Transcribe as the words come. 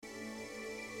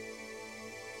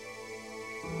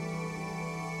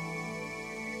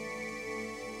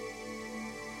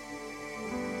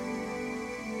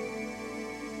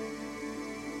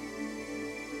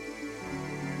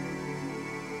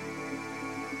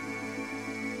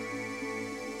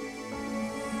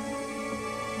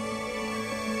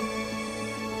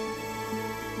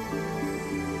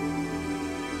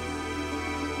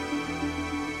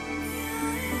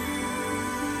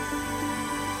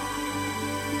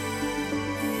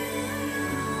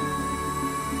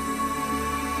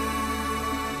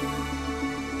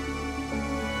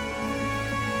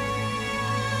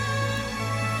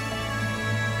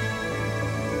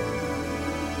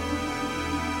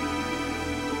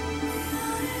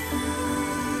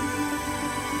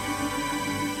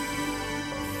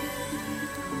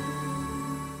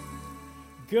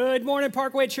Good morning,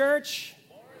 Parkway Church.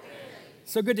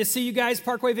 So good to see you guys,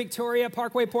 Parkway Victoria,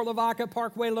 Parkway Port Lavaca,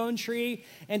 Parkway Lone Tree,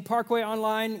 and Parkway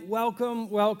Online. Welcome,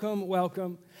 welcome,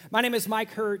 welcome. My name is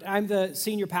Mike Hurt. I'm the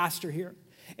senior pastor here.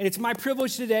 And it's my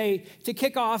privilege today to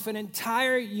kick off an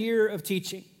entire year of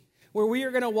teaching where we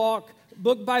are going to walk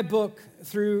book by book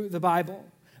through the Bible.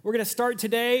 We're going to start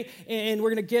today, and we're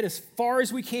going to get as far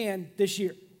as we can this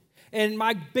year. And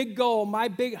my big goal, my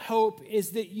big hope is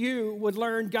that you would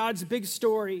learn God's big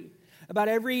story about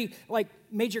every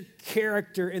major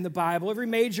character in the Bible, every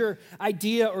major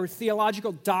idea or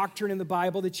theological doctrine in the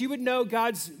Bible, that you would know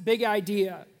God's big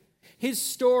idea, his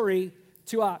story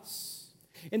to us.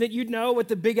 And that you'd know what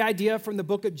the big idea from the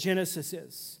book of Genesis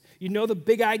is. You know the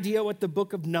big idea what the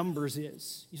book of Numbers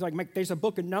is. He's like, Mike, there's a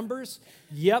book of Numbers?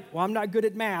 Yep, well, I'm not good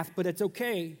at math, but it's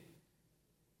okay.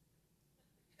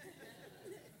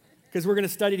 Because we're going to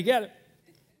study together.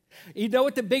 You know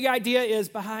what the big idea is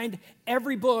behind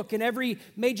every book and every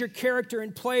major character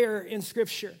and player in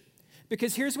Scripture.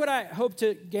 Because here's what I hope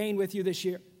to gain with you this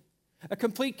year. A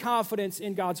complete confidence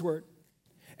in God's Word.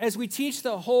 As we teach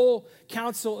the whole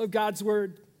counsel of God's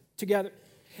Word together,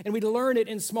 and we learn it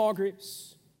in small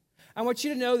groups, I want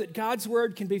you to know that God's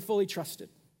Word can be fully trusted.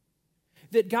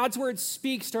 That God's Word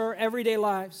speaks to our everyday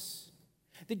lives.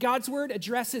 That God's Word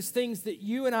addresses things that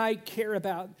you and I care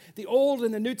about, the Old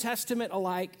and the New Testament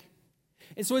alike.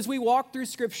 And so as we walk through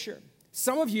Scripture,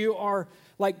 some of you are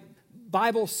like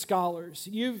Bible scholars.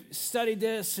 You've studied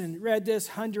this and read this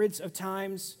hundreds of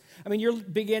times. I mean, you're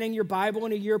beginning your Bible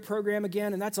in a Year program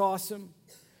again, and that's awesome.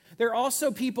 There are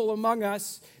also people among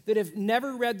us that have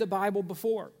never read the Bible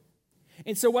before.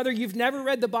 And so whether you've never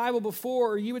read the Bible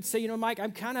before, or you would say, you know, Mike,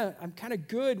 I'm kind of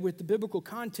good with the biblical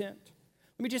content.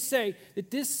 Let me just say that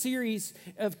this series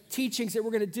of teachings that we're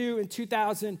going to do in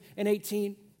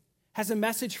 2018 has a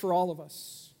message for all of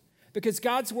us. Because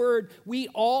God's Word, we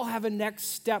all have a next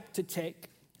step to take,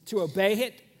 to obey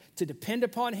it, to depend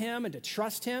upon Him, and to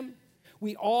trust Him.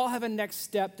 We all have a next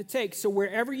step to take. So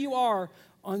wherever you are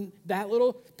on that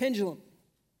little pendulum,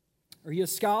 are you a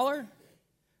scholar,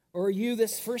 or are you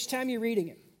this first time you're reading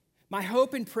it? My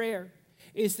hope and prayer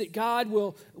is that God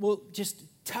will just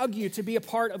tug you to be a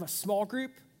part of a small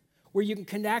group where you can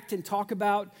connect and talk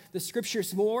about the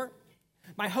Scriptures more.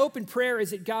 My hope and prayer is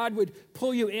that God would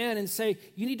pull you in and say,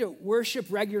 you need to worship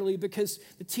regularly because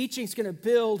the teaching's going to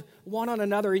build one on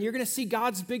another, and you're going to see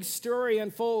God's big story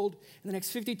unfold in the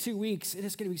next 52 weeks. It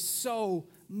is going to be so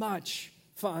much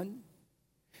fun.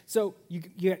 So you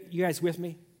guys with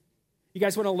me? You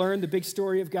guys want to learn the big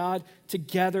story of God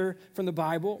together from the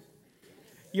Bible?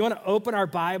 You want to open our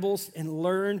Bibles and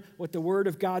learn what the Word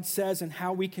of God says and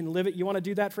how we can live it? You want to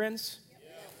do that, friends? Yeah.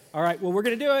 All right, well, we're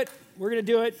going to do it. We're going to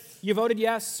do it. You voted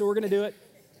yes, so we're going to do it.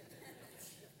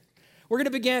 We're going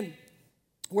to begin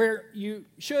where you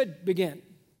should begin.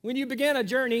 When you begin a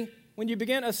journey, when you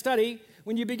begin a study,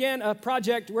 when you begin a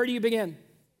project, where do you begin?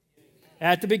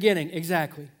 At the beginning,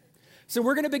 exactly. So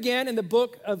we're going to begin in the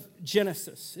book of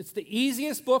Genesis. It's the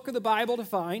easiest book of the Bible to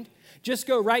find. Just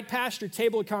go right past your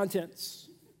table of contents.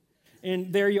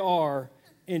 And there you are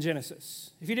in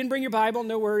Genesis. If you didn't bring your Bible,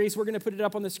 no worries. We're going to put it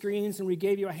up on the screens, and we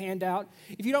gave you a handout.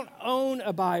 If you don't own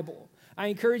a Bible, I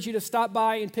encourage you to stop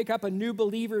by and pick up a New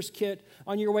Believers Kit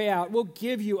on your way out. We'll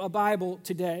give you a Bible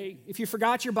today. If you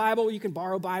forgot your Bible, you can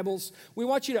borrow Bibles. We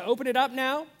want you to open it up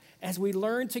now as we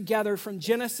learn together from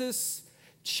Genesis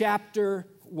chapter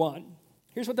 1.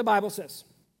 Here's what the Bible says.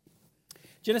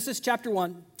 Genesis chapter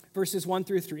 1, verses 1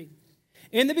 through 3.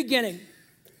 In the beginning,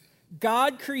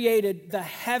 God created the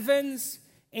heavens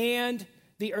and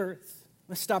the earth.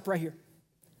 Let's stop right here.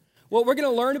 What we're going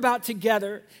to learn about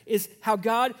together is how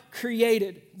God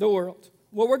created the world.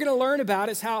 What we're going to learn about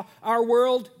is how our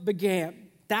world began.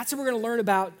 That's what we're going to learn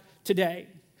about today.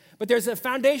 But there's a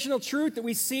foundational truth that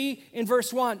we see in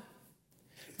verse 1,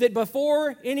 that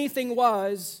before anything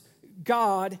was,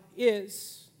 God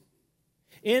is.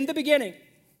 In the beginning,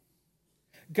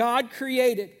 God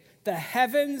created the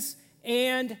heavens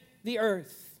and the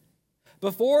earth.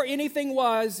 Before anything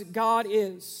was, God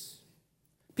is.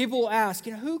 People will ask,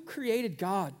 who created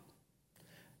God?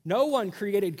 No one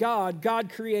created God.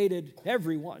 God created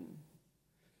everyone.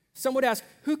 Some would ask,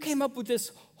 who came up with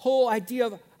this whole idea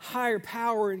of higher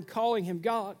power and calling him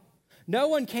God? No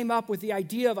one came up with the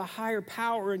idea of a higher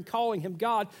power and calling him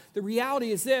God. The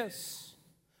reality is this: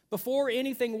 before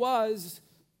anything was,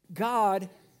 God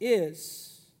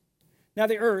is. Now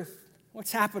the earth,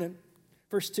 what's happening?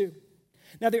 Verse 2.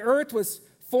 Now the earth was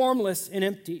formless and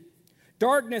empty.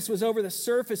 Darkness was over the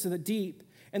surface of the deep,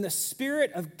 and the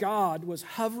Spirit of God was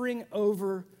hovering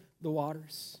over the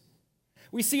waters.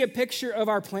 We see a picture of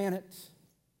our planet.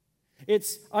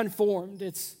 It's unformed.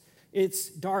 It's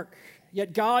dark.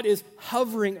 Yet God is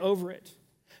hovering over it.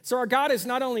 So our God is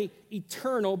not only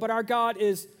eternal, but our God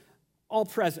is all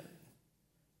present.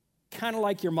 Kind of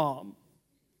like your mom.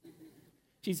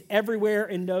 She's everywhere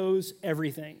and knows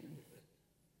everything.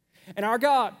 And our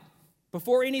God,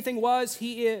 before anything was,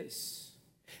 he is.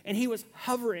 And he was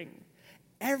hovering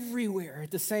everywhere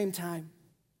at the same time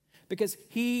because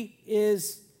he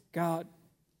is God.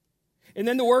 And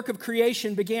then the work of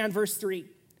creation began, verse 3.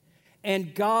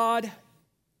 And God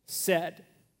said.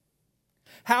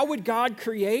 How would God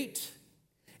create?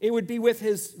 It would be with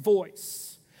his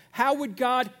voice. How would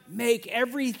God make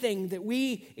everything that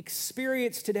we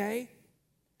experience today?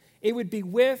 It would be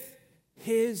with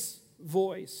his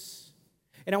voice.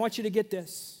 And I want you to get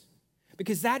this,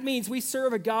 because that means we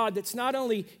serve a God that's not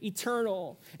only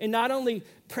eternal and not only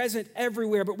present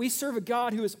everywhere, but we serve a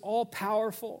God who is all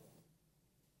powerful.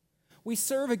 We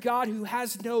serve a God who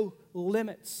has no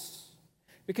limits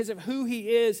because of who he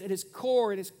is at his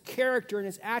core and his character and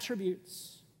his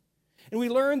attributes. And we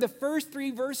learn the first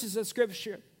 3 verses of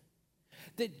Scripture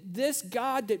that this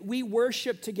God that we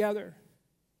worship together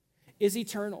is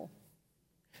eternal.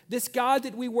 This God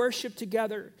that we worship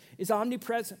together is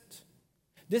omnipresent.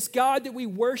 This God that we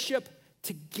worship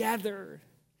together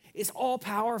is all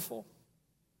powerful.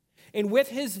 And with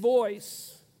his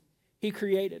voice, he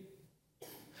created.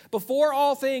 Before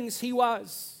all things, he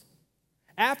was.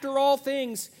 After all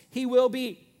things, he will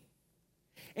be.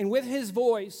 And with his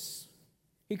voice,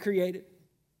 he created.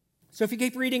 So if you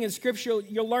keep reading in Scripture,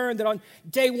 you'll learn that on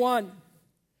day 1,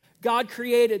 God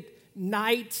created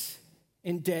night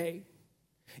and day.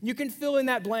 You can fill in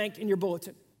that blank in your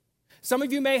bulletin. Some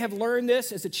of you may have learned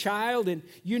this as a child, and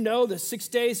you know the 6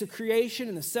 days of creation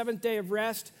and the 7th day of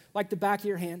rest like the back of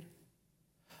your hand.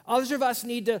 Others of us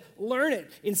need to learn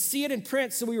it and see it in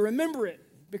print so we remember it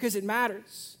because it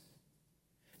matters.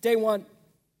 Day 1,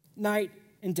 night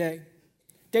and day.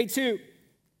 Day 2,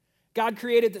 God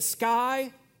created the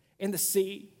sky and the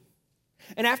sea.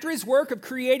 And after his work of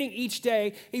creating each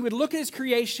day, he would look at his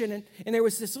creation and there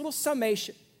was this little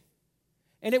summation.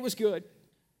 And it was good.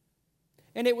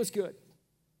 And it was good.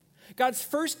 God's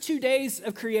first 2 days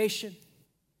of creation,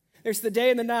 there's the day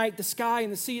and the night, the sky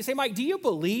and the sea. You say, Mike, do you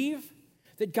believe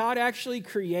that God actually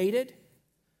created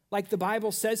like the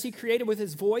Bible says he created with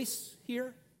his voice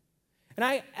here? And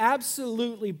I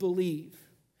absolutely believe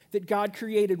that God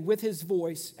created with his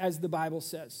voice as the Bible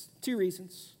says. 2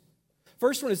 reasons.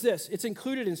 First one is this: it's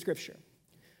included in Scripture,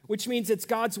 which means it's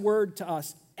God's word to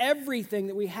us. Everything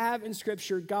that we have in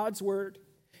Scripture, God's word,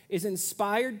 is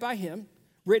inspired by him,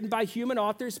 written by human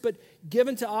authors, but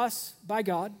given to us by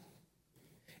God.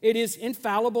 It is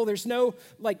infallible. There's no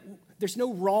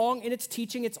wrong in its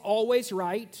teaching. It's always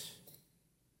right.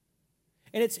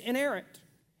 And it's inerrant.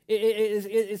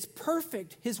 It's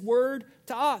perfect, his word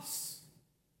to us.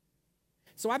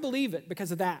 So I believe it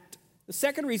because of that. The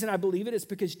second reason I believe it is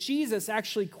because Jesus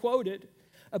actually quoted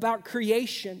about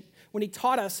creation when he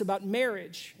taught us about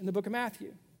marriage in the book of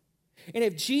Matthew. And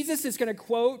if Jesus is going to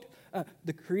quote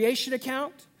the creation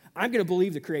account, I'm going to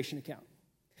believe the creation account.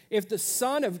 If the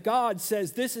Son of God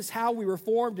says this is how we were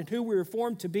formed and who we were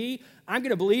formed to be, I'm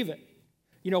going to believe it.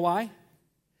 You know why?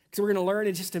 Because we're going to learn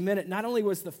in just a minute, not only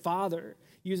was the Father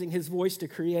using his voice to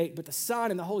create, but the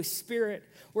Son and the Holy Spirit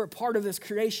were a part of this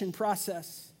creation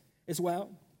process as well.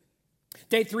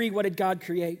 Day 3, what did God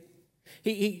create?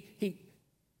 He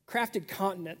crafted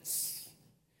continents.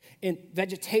 And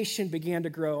vegetation began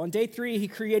to grow. On day 3, he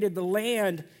created the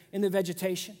land and the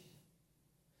vegetation.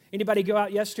 Anybody go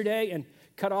out yesterday and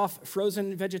cut off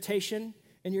frozen vegetation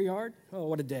in your yard? Oh,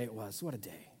 what a day it was. What a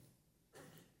day.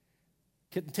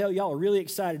 Can tell y'all are really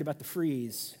excited about the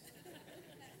freeze.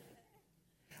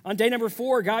 On day number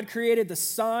 4, God created the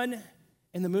sun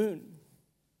and the moon.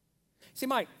 See,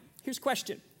 Mike, here's a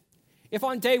question. If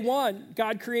on day 1,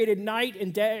 God created night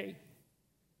and day,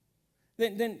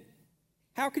 then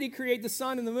how could he create the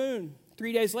sun and the moon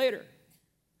 3 days later?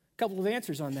 A couple of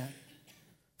answers on that.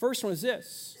 First one is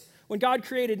this. When God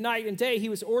created night and day, he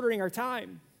was ordering our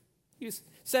time. He was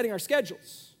setting our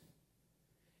schedules.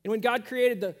 And when God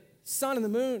created the sun and the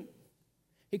moon,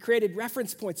 he created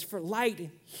reference points for light and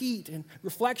heat and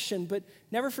reflection. But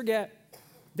never forget,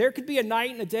 there could be a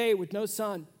night and a day with no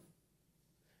sun.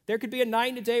 There could be a night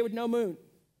and a day with no moon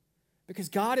because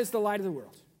God is the light of the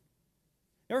world.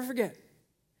 Never forget.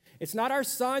 It's not our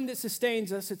sun that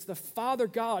sustains us, it's the Father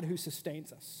God who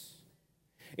sustains us.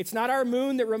 It's not our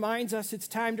moon that reminds us it's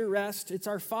time to rest, it's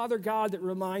our Father God that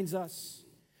reminds us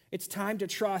it's time to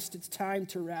trust, it's time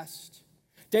to rest.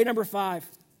 Day number 5,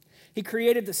 he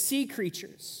created the sea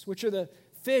creatures, which are the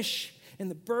fish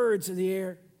and the birds of the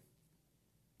air.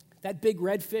 That big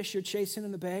red fish you're chasing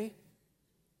in the bay,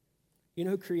 you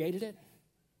know who created it?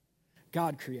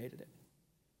 God created it.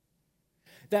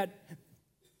 That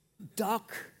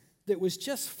duck that was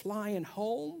just flying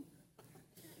home,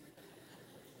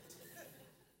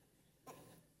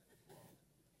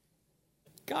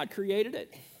 God created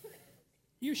it.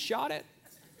 You shot it.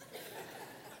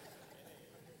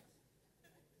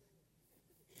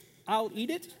 I'll eat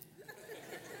it.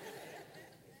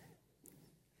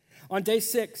 On day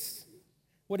 6,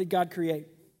 what did God create?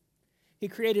 He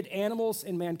created animals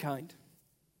and mankind.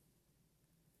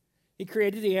 He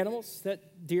created the animals,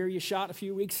 that deer you shot a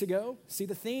few weeks ago. See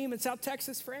the theme in South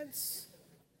Texas, friends?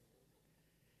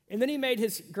 And then he made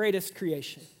his greatest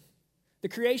creation, the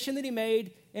creation that he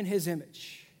made in his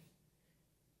image.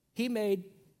 He made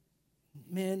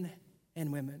men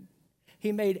and women.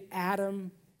 He made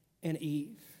Adam and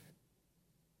Eve.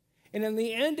 And in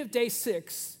the end of day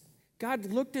 6, God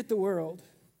looked at the world,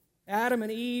 Adam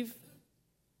and Eve,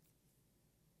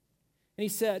 and he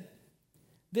said,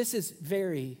 "This is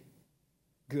very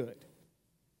good."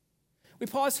 We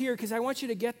pause here because I want you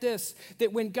to get this,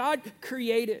 that when God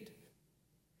created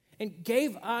and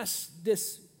gave us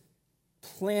this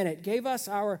planet, gave us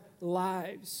our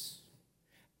lives,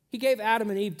 he gave Adam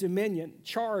and Eve dominion,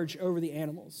 charge over the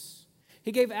animals.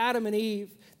 He gave Adam and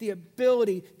Eve the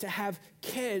ability to have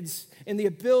kids and the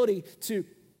ability to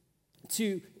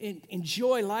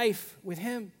enjoy life with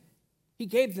him. He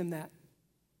gave them that.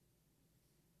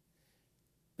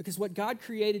 Because what God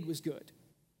created was good.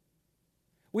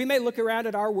 We may look around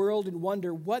at our world and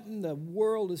wonder what in the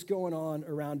world is going on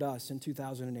around us in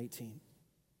 2018.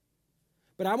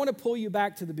 But I want to pull you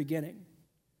back to the beginning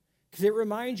because it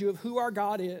reminds you of who our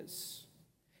God is,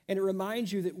 and it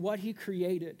reminds you that what he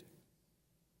created,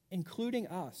 including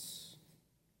us,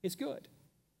 is good.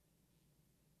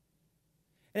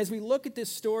 And as we look at this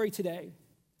story today,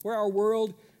 where our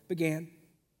world began,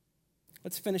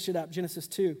 let's finish it up. Genesis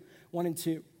 2, 1 and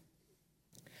 2.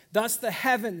 Thus the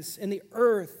heavens and the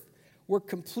earth were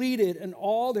completed in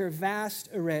all their vast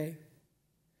array.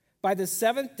 By the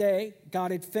 7th day,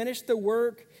 God had finished the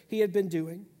work he had been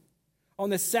doing. On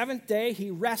the 7th day,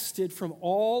 he rested from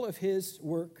all of his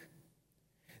work.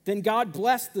 Then God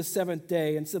blessed the 7th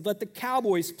day and said, "Let the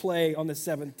cowboys play on the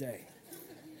 7th day."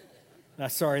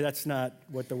 Sorry, that's not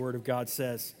what the word of God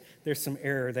says. There's some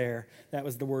error there. That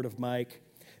was the word of Mike.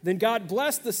 Then God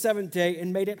blessed the 7th day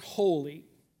and made it holy.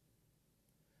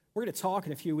 We're going to talk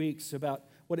in a few weeks about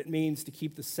what it means to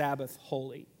keep the Sabbath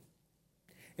holy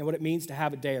and what it means to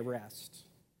have a day of rest.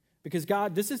 Because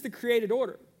God, this is the created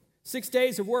order. 6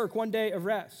 days of work, 1 day of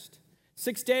rest.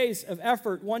 6 days of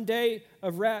effort, 1 day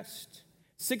of rest.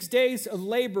 6 days of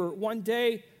labor, 1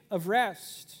 day of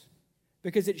rest.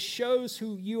 Because it shows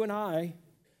who you and I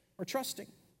are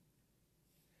trusting.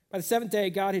 By the 7th day,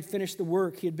 God had finished the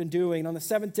work he had been doing. On the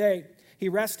 7th day, he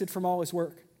rested from all his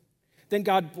work. Then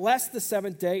God blessed the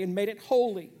 7th day and made it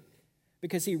holy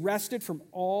because he rested from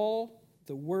all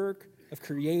the work of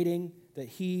creating that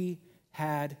he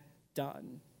had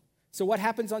done. So what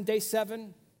happens on day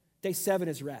 7? Day 7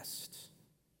 is rest.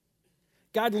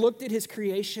 God looked at his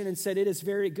creation and said, "It is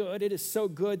very good. It is so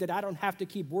good that I don't have to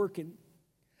keep working.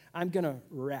 I'm going to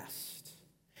rest."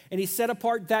 And he set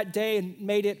apart that day and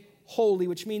made it holy,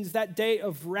 which means that day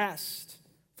of rest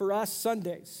for us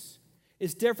Sundays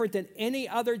is different than any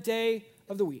other day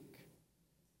of the week.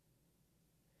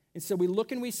 And so we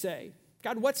look and we say,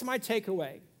 God, what's my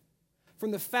takeaway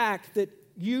from the fact that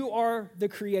you are the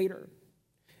creator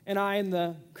and I am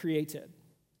the created?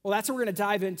 Well, that's what we're going to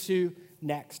dive into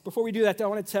next. Before we do that, though, I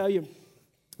want to tell you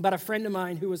about a friend of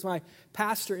mine who was my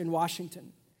pastor in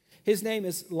Washington. His name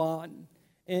is Lon.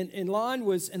 And Lon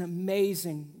was an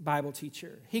amazing Bible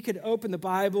teacher. He could open the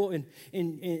Bible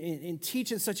and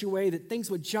teach in such a way that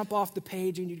things would jump off the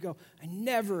page and you'd go, I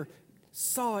never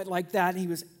saw it like that. And he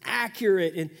was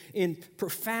accurate and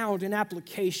profound in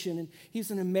application. And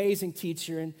he's an amazing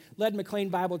teacher and led McLean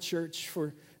Bible Church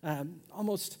for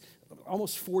almost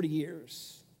 40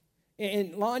 years.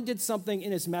 And Lon did something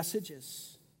in his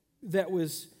messages that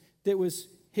was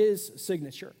his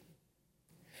signature.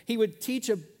 He would teach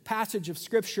a passage of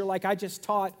Scripture like I just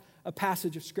taught a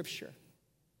passage of Scripture.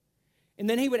 And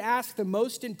then he would ask the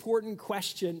most important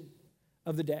question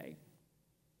of the day.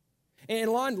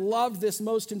 And Lon loved this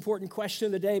most important question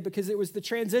of the day because it was the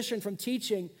transition from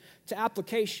teaching to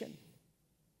application.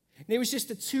 And it was just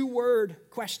a 2-word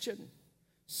question.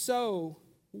 So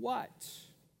what?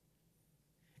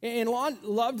 And Lon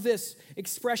loved this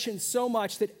expression so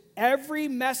much that every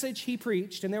message he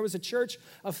preached, and there was a church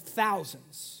of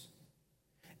thousands,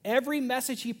 every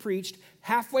message he preached,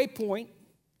 halfway point,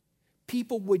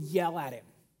 people would yell at him,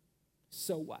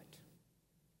 so what?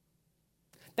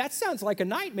 That sounds like a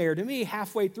nightmare to me.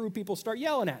 Halfway through, people start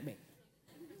yelling at me.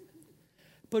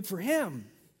 But for him,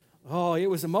 oh, it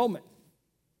was a moment.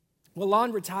 Well,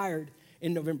 Lon retired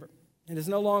in November and is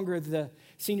no longer the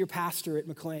senior pastor at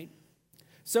McLean.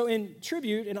 So in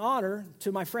tribute and honor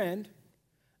to my friend,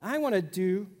 I want to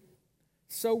do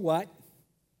So What?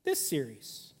 This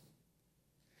series.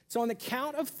 So on the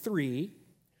count of 3,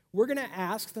 we're going to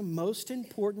ask the most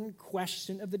important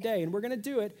question of the day, and we're going to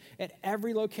do it at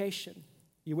every location.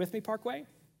 You with me, Parkway?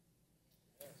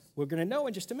 Yes. We're going to know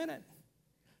in just a minute.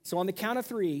 So on the count of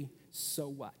 3, so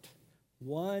what?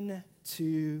 1,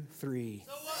 2, 3.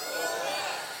 So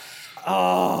what?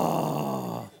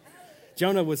 Oh,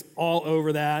 Jonah was all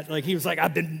over that. Like he was like,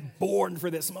 I've been born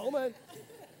for this moment.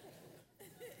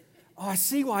 Oh, I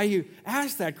see why you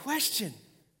asked that question.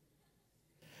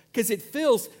 Because it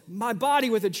fills my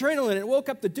body with adrenaline. It woke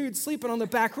up the dude sleeping on the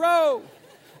back row.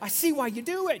 I see why you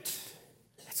do it.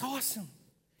 That's awesome.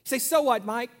 You say, so what,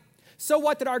 Mike? So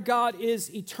what that our God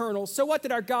is eternal? So what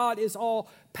that our God is all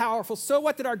powerful? So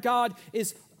what that our God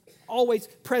is always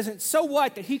present? So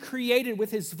what that he created with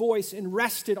his voice and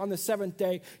rested on the 7th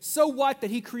day? So what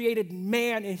that he created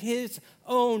man in his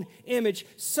own image?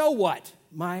 So what,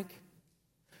 Mike?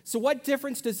 So what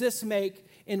difference does this make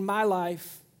in my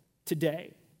life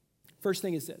today? First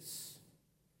thing is this.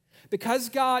 Because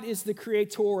God is the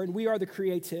creator and we are the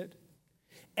created,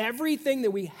 everything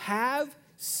that we have,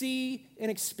 see, and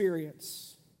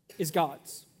experience is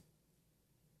God's.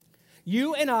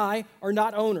 You and I are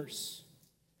not owners.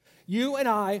 You and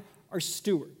I are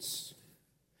stewards.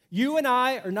 You and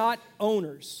I are not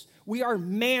owners. We are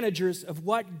managers of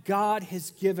what God has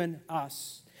given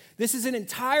us. This is an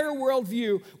entire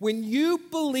worldview. When you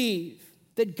believe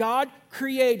that God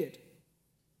created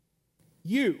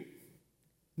you,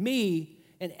 me,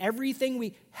 and everything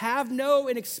we have, know,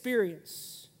 and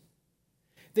experience,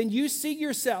 then you see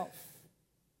yourself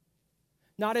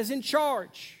not as in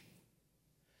charge,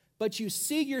 but you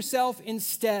see yourself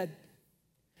instead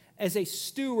as a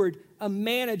steward, a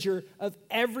manager of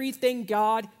everything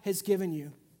God has given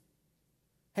you.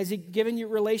 Has he given you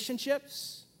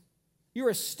relationships? You're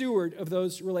a steward of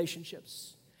those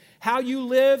relationships. How you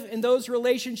live in those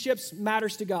relationships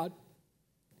matters to God.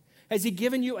 Has he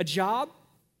given you a job?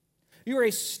 You are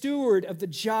a steward of the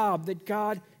job that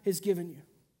God has given you.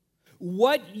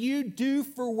 What you do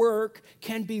for work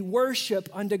can be worship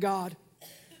unto God.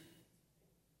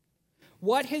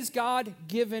 What has God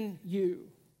given you?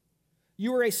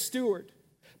 You are a steward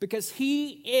because he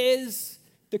is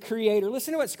the creator.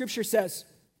 Listen to what Scripture says.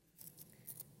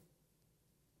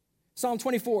 Psalm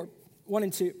 24, 1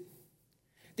 and 2.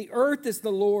 The earth is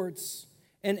the Lord's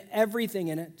and everything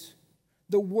in it,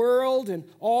 the world and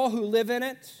all who live in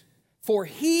it, for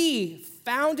he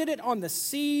founded it on the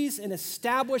seas and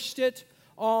established it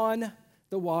on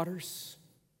the waters.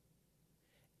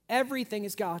 Everything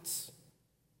is God's.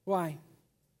 Why?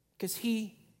 Because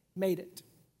he made it.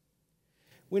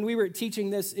 When we were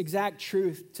teaching this exact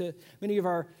truth to many of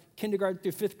our kindergarten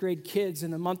through 5th grade kids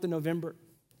in the month of November,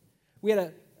 we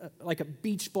had a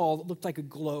beach ball that looked like a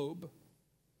globe.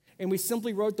 And we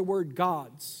simply wrote the word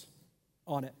God's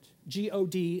on it.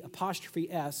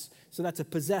 G-O-D''S. So that's a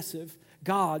possessive.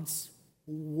 God's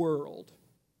world.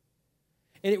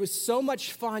 And it was so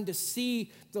much fun to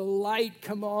see the light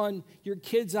come on your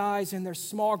kids' eyes in their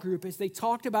small group as they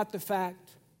talked about the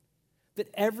fact that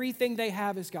everything they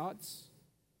have is God's.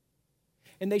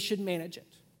 And they should manage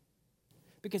it.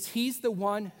 Because he's the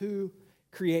one who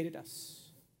created us.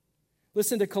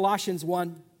 Listen to Colossians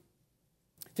 1,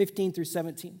 15 through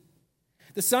 17.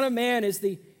 The Son of Man is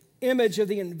the image of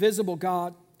the invisible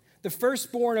God, the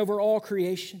firstborn over all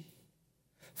creation.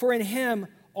 For in him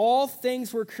all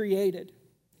things were created.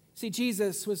 See,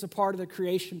 Jesus was a part of the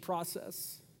creation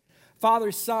process.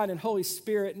 Father, Son, and Holy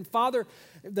Spirit. And Father,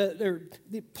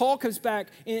 Paul comes back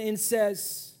and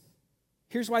says,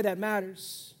 here's why that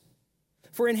matters.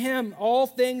 For in him all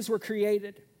things were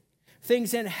created,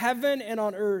 things in heaven and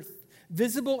on earth,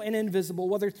 visible and invisible,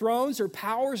 whether thrones or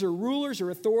powers or rulers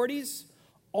or authorities,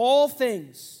 all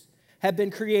things have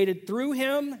been created through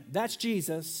him, that's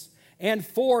Jesus, and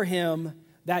for him,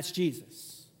 that's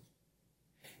Jesus.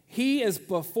 He is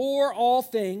before all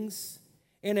things,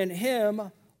 and in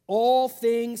him all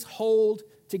things hold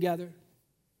together.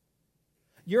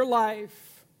 Your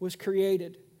life was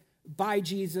created by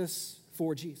Jesus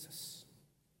for Jesus.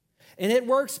 And it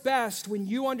works best when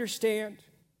you understand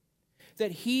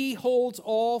that he holds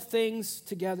all things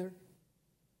together.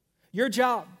 Your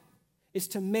job is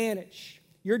to manage.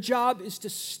 Your job is to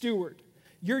steward.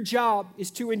 Your job is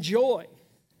to enjoy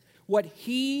what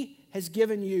he has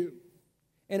given you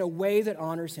in a way that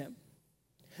honors him.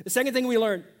 The second thing we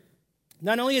learn,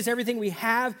 not only is everything we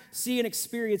have, see, and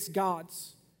experience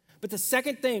God's, but the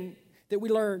second thing that we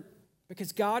learn,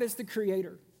 because God is the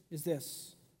creator, is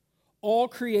this: all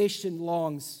creation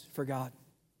longs for God.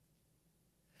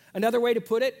 Another way to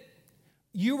put it,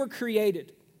 you were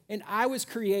created, and I was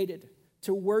created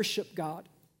to worship God.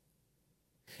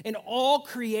 And all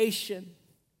creation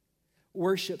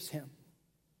worships him.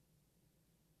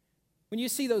 When you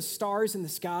see those stars in the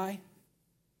sky,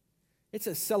 it's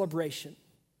a celebration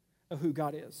of who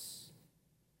God is.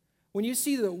 When you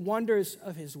see the wonders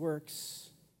of his works,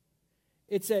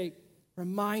 it's a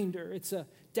reminder, it's a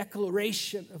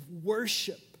declaration of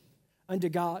worship unto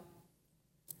God.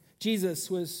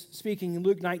 Jesus was speaking in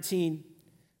Luke 19,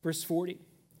 verse 40.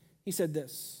 He said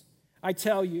this, "I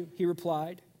tell you," he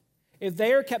replied, "if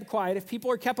they are kept quiet, if people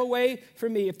are kept away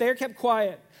from me, if they are kept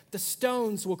quiet, the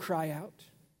stones will cry out."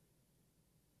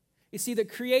 You see, the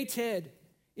created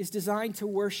is designed to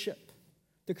worship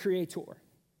the Creator.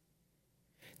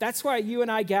 That's why you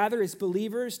and I gather as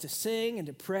believers to sing and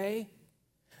to pray.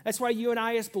 That's why you and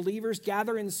I as believers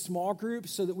gather in small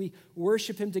groups so that we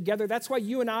worship him together. That's why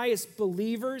you and I as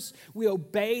believers, we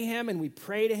obey him and we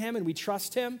pray to him and we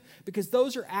trust him, because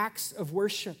those are acts of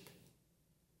worship.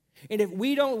 And if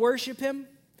we don't worship him,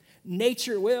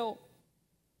 nature will.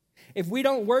 If we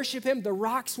don't worship him, the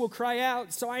rocks will cry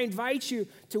out. So I invite you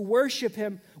to worship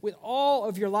him with all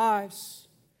of your lives,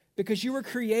 because you were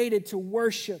created to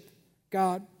worship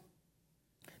God.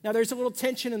 Now, there's a little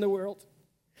tension in the world.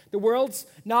 The world's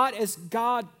not as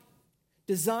God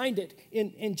designed it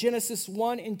in Genesis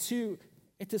 1 and 2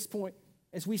 at this point,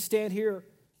 as we stand here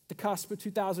at the cusp of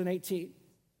 2018.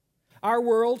 Our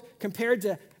world compared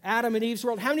to Adam and Eve's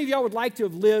world. How many of y'all would like to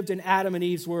have lived in Adam and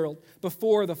Eve's world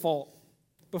before the fall,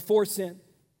 before sin?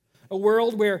 A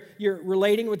world where you're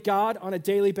relating with God on a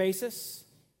daily basis.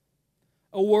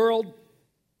 A world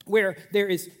where there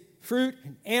is fruit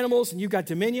and animals and you've got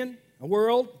dominion. A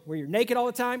world where you're naked all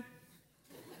the time.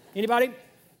 Anybody?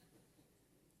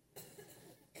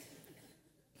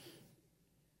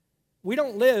 We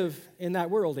don't live in that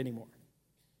world anymore.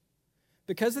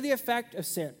 Because of the effect of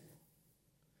sin,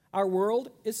 our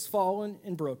world is fallen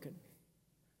and broken.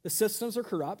 The systems are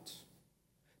corrupt.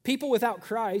 People without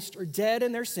Christ are dead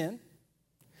in their sin.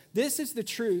 This is the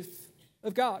truth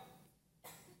of God.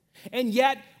 And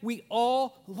yet, we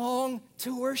all long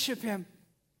to worship him.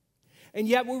 And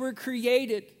yet, we were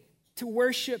created to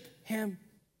worship him.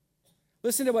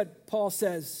 Listen to what Paul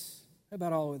says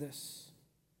about all of this.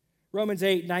 Romans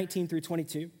 8, 19 through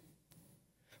 22.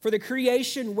 "For the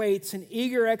creation waits in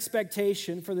eager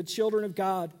expectation for the children of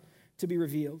God to be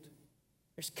revealed."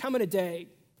 There's coming a day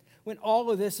when all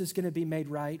of this is going to be made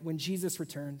right, when Jesus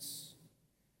returns.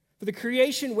 "For the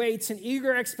creation waits in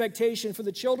eager expectation for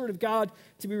the children of God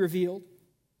to be revealed.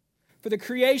 For the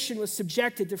creation was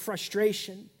subjected to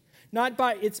frustration, not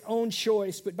by its own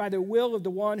choice, but by the will of the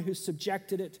one who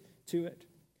subjected it to it,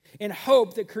 in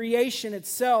hope that creation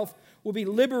itself will be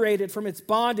liberated from its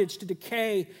bondage to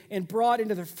decay and brought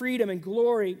into the freedom and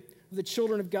glory of the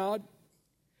children of God.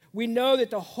 We know that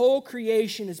the whole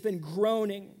creation has been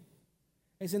groaning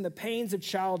as in the pains of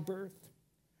childbirth,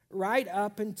 right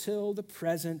up until the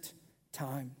present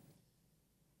time."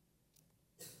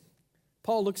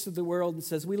 Paul looks at the world and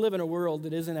says, we live in a world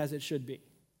that isn't as it should be.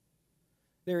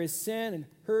 There is sin and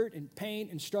hurt and pain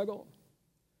and struggle,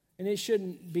 and it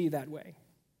shouldn't be that way.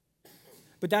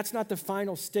 But that's not the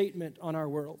final statement on our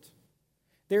world.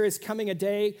 There is coming a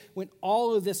day when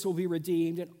all of this will be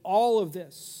redeemed and all of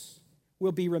this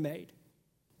will be remade.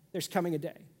 There's coming a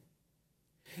day.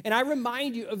 And I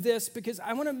remind you of this because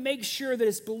I want to make sure that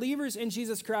as believers in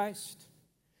Jesus Christ,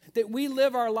 that we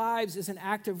live our lives as an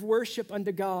act of worship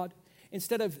unto God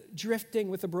instead of drifting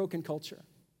with a broken culture.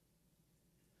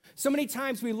 So many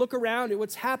times we look around at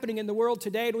what's happening in the world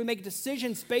today and we make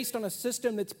decisions based on a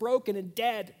system that's broken and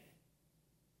dead.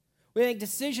 We make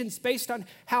decisions based on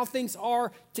how things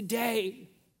are today.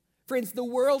 Friends, the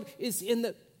world is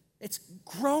it's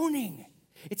groaning.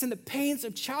 It's in the pains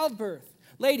of childbirth.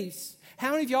 Ladies,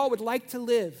 how many of y'all would like to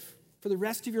live for the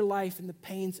rest of your life in the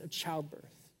pains of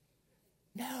childbirth?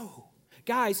 No.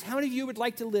 Guys, how many of you would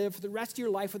like to live for the rest of your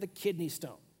life with a kidney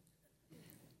stone?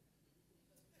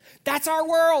 That's our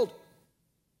world.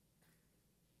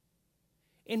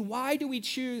 And why do we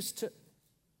choose to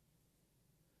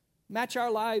match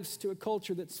our lives to a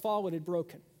culture that's fallen and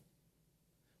broken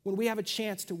when we have a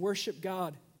chance to worship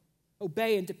God,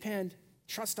 obey and depend,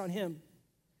 trust on him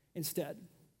instead?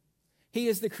 He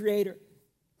is the creator.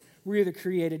 We're the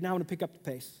created. Now I want to pick up the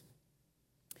pace.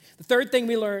 The third thing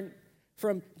we learn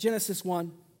from Genesis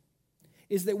 1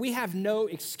 is that we have no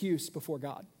excuse before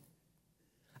God.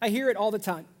 I hear it all the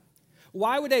time.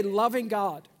 Why would a loving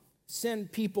God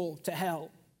send people to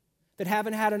hell that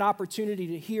haven't had an opportunity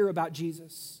to hear about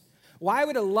Jesus? Why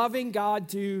would a loving God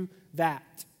do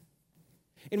that?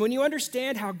 And when you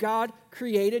understand how God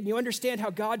created, and you understand how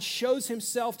God shows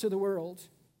himself to the world,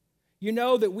 you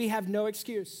know that we have no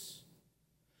excuse.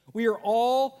 We are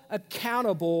all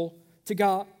accountable to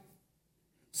God.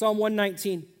 Psalm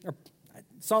 19,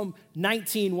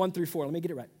 1 through 4. Let me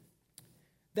get it right.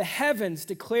 The heavens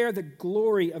declare the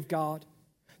glory of God.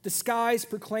 The skies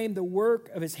proclaim the work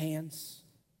of his hands.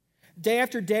 Day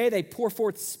after day, they pour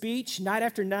forth speech. Night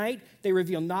after night, they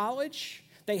reveal knowledge.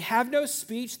 They have no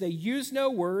speech. They use no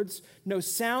words. No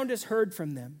sound is heard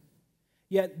from them.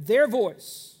 Yet their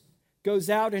voice goes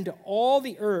out into all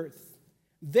the earth,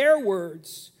 their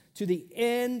words to the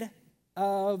end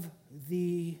of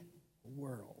the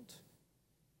world.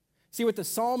 See, what the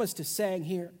psalmist is saying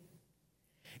here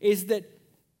is that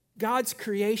God's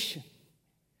creation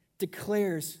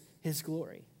declares his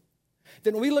glory.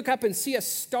 Then when we look up and see a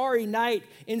starry night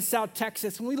in South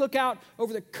Texas, when we look out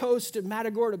over the coast of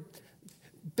Matagorda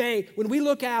Bay, when we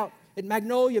look out at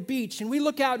Magnolia Beach and we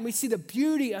look out and we see the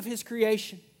beauty of his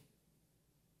creation,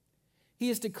 he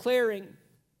is declaring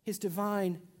his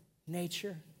divine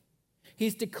nature.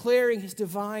 He's declaring his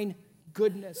divine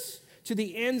goodness to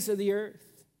the ends of the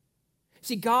earth.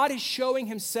 See, God is showing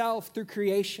himself through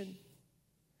creation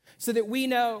so that we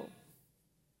know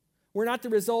we're not the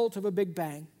result of a big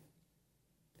bang,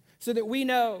 so that we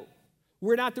know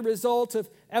we're not the result of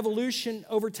evolution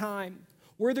over time.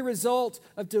 We're the result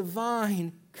of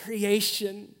divine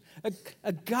creation,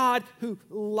 a God who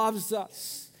loves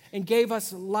us and gave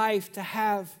us life to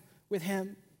have with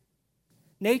him.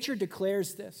 Nature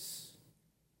declares this.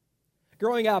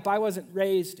 Growing up, I wasn't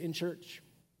raised in church.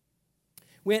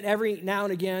 Went every now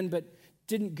and again, but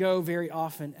didn't go very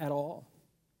often at all.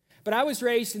 But I was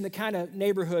raised in the kind of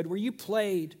neighborhood where you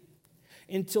played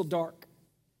until dark.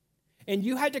 And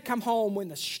you had to come home when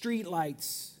the street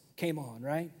lights came on,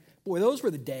 right? Boy, those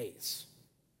were the days.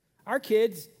 Our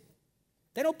kids,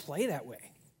 they don't play that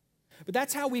way. But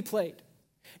that's how we played.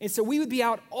 And so we would be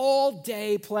out all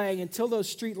day playing until those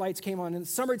street lights came on. In the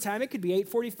summertime, it could be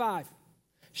 8:45.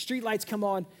 Street lights come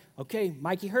on. Okay,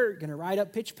 Mikey Hurt, gonna ride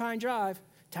up Pitch Pine Drive.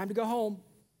 Time to go home.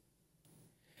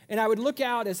 And I would look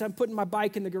out as I'm putting my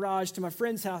bike in the garage to my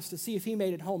friend's house to see if he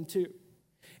made it home too.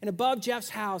 And above Jeff's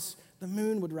house, the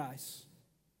moon would rise.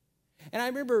 And I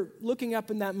remember looking up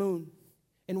in that moon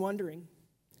and wondering,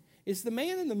 is the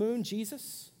man in the moon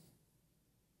Jesus?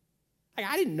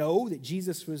 I didn't know that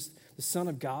Jesus was the Son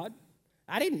of God.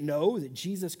 I didn't know that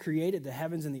Jesus created the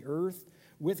heavens and the earth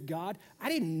with God. I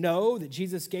didn't know that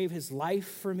Jesus gave his life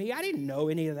for me. I didn't know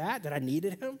any of that I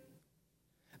needed him.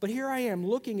 But here I am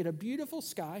looking at a beautiful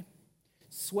sky,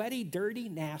 sweaty, dirty,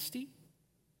 nasty,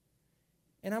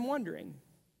 and I'm wondering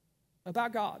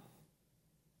about God,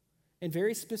 and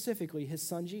very specifically his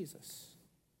son Jesus.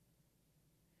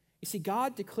 You see,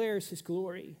 God declares his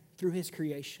glory through his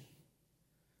creation.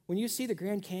 When you see the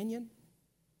Grand Canyon,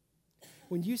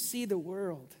 when you see the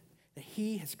world that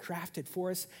he has crafted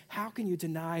for us, how can you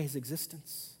deny his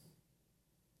existence?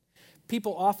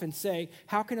 People often say,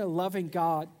 how can a loving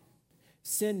God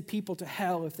send people to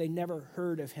hell if they never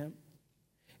heard of him?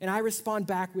 And I respond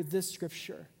back with this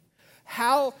scripture.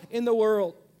 How in the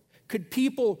world could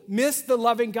people miss the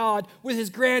loving God with his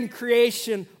grand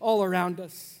creation all around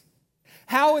us?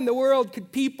 How in the world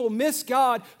could people miss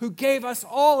God who gave us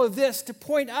all of this to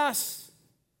point us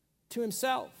to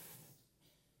himself?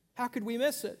 How could we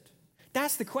miss it?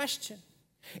 That's the question.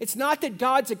 It's not that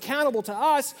God's accountable to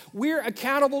us, we're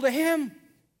accountable to him.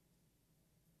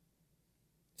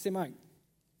 Say, Mike,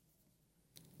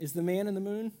 is the man in the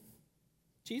moon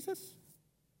Jesus?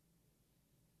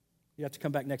 You have to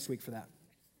come back next week for that.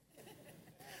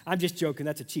 I'm just joking.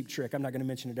 That's a cheap trick. I'm not going to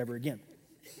mention it ever again.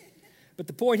 But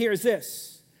the point here is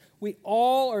this. We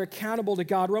all are accountable to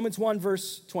God. Romans 1,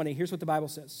 verse 20. Here's what the Bible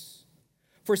says.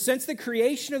 For since the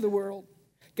creation of the world,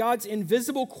 God's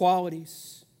invisible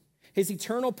qualities, his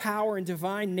eternal power and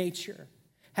divine nature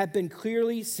have been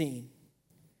clearly seen,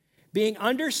 being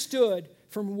understood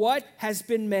from what has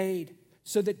been made,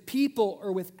 so that people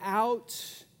are without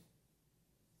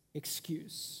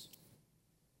excuse.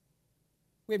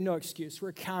 We have no excuse. We're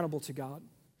accountable to God.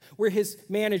 We're his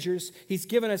managers. He's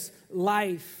given us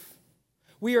life.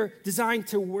 We are designed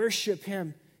to worship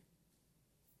him.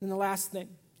 And the last thing,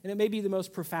 and it may be the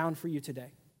most profound for you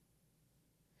today,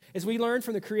 as we learn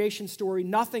from the creation story,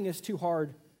 nothing is too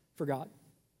hard for God.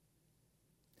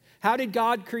 How did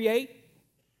God create?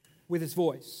 With his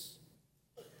voice.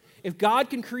 If God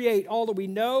can create all that we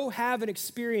know, have, and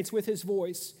experience with his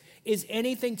voice, Is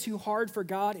anything too hard for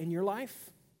God in your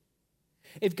life?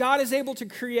 If God is able to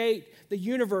create the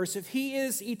universe, if he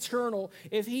is eternal,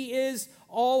 if he is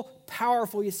all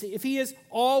powerful, you see, if he is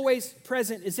always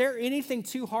present, is there anything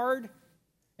too hard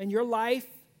in your life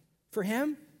for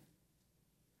him?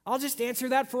 I'll just answer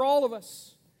that for all of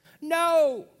us.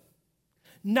 No,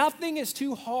 nothing is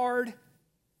too hard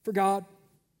for God.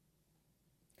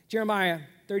 Jeremiah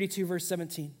 32, verse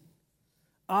 17.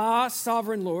 Ah,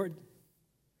 sovereign Lord,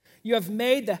 you have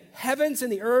made the heavens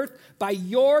and the earth by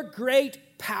your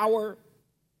great power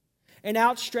and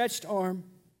outstretched arm.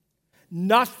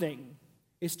 Nothing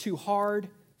is too hard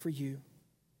for you.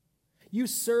 You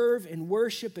serve and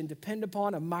worship and depend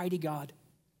upon a mighty God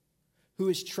who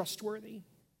is trustworthy.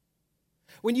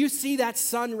 When you see that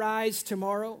sun rise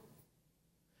tomorrow,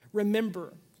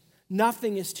 remember,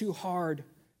 nothing is too hard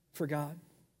for God.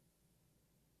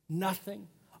 Nothing.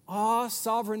 Ah,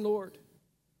 sovereign Lord.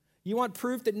 You want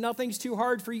proof that nothing's too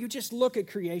hard for you? Just look at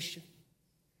creation.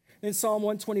 In Psalm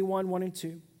 121, 1 and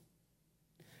 2.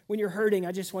 When you're hurting,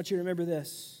 I just want you to remember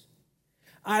this.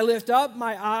 I lift up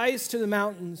my eyes to the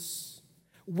mountains.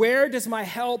 Where does my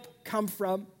help come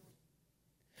from?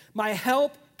 My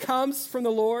help comes from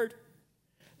the Lord,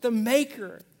 the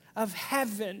maker of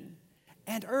heaven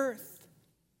and earth.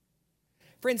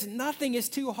 Friends, nothing is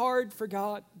too hard for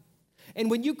God. And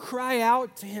when you cry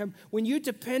out to him, when you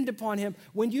depend upon him,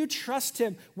 when you trust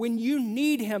him, when you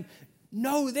need him,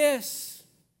 know this.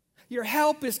 Your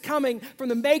help is coming from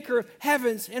the maker of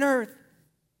heavens and earth.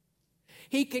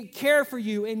 He can care for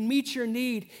you and meet your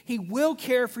need. He will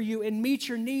care for you and meet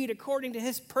your need according to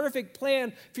his perfect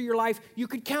plan for your life. You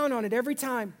can count on it every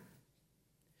time.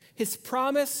 His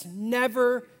promise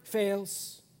never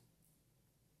fails.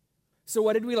 So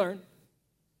what did we learn?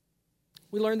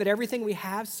 We learned that everything we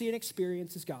have, see, and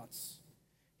experience is God's.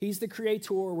 He's the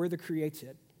creator, we're the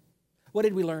created. What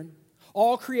did we learn?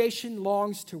 All creation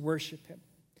longs to worship him,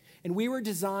 and we were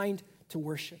designed to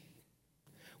worship.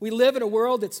 We live in a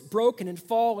world that's broken and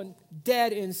fallen,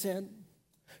 dead in sin.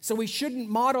 So we shouldn't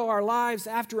model our lives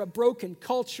after a broken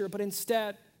culture, but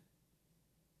instead,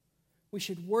 we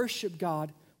should worship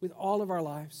God with all of our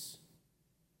lives.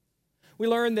 We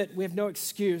learned that we have no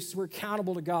excuse. We're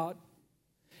accountable to God.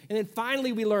 And then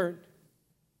finally, we learned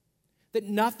that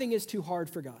nothing is too hard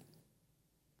for God.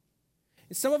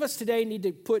 And some of us today need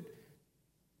to put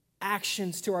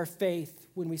actions to our faith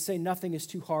when we say nothing is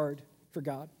too hard for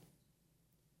God.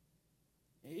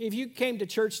 If you came to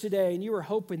church today and you were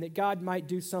hoping that God might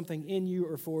do something in you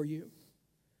or for you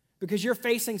because you're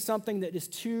facing something that is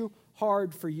too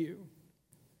hard for you,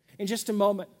 in just a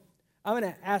moment, I'm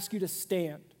going to ask you to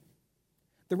stand.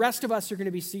 The rest of us are going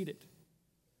to be seated.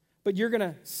 But you're going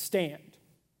to stand.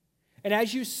 And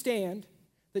as you stand,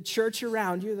 the church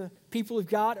around you, the people of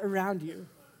God around you,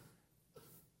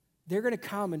 they're going to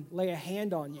come and lay a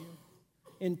hand on you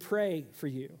and pray for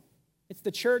you. It's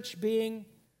the church being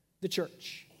the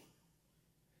church.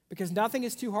 Because nothing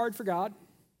is too hard for God,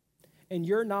 and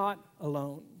you're not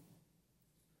alone.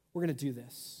 We're going to do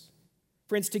this.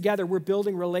 Friends, together we're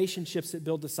building relationships that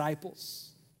build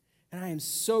disciples. And I am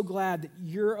so glad that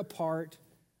you're a part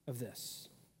of this.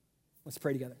 Let's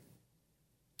pray together.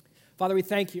 Father, we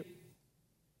thank you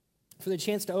for the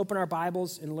chance to open our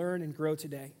Bibles and learn and grow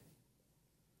today.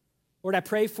 Lord, I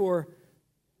pray for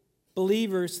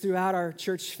believers throughout our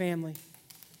church family.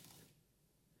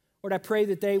 Lord, I pray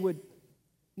that they would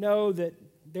know that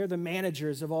they're the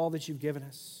managers of all that you've given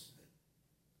us.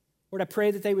 Lord, I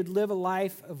pray that they would live a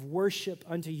life of worship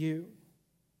unto you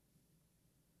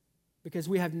because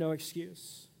we have no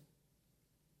excuse.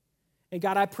 And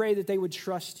God, I pray that they would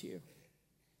trust you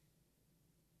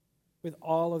with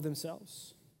all of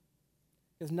themselves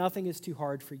because nothing is too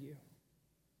hard for you.